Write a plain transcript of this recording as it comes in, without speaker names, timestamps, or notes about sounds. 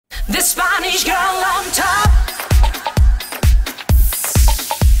The Spanish girl on top.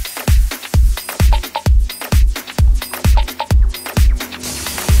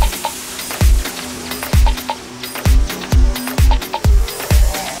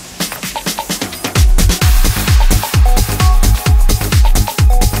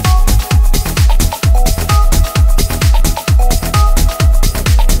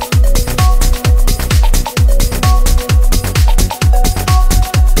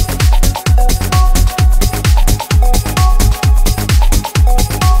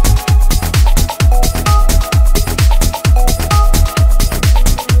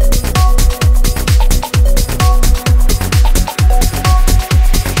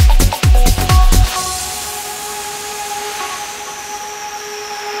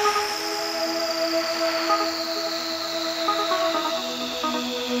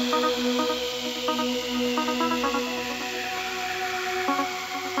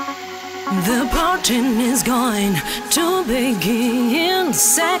 The party is going to begin.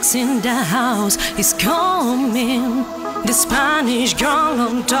 Sex in the house is coming. The Spanish girl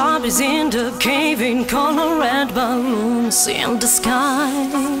on top is in the cave in color red balloons in the sky.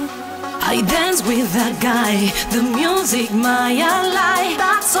 I dance with that guy, the music my ally.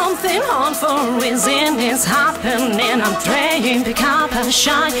 But something awful reason is happening. I'm trying to pick up a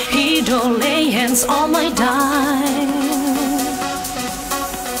shine. He don't lay hands on my dime.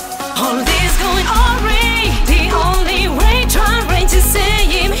 All this going on, the only way trying to say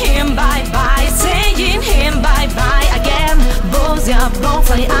him bye-bye, saying him bye-bye again. Both are both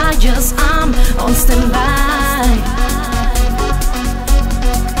like I just am on standby.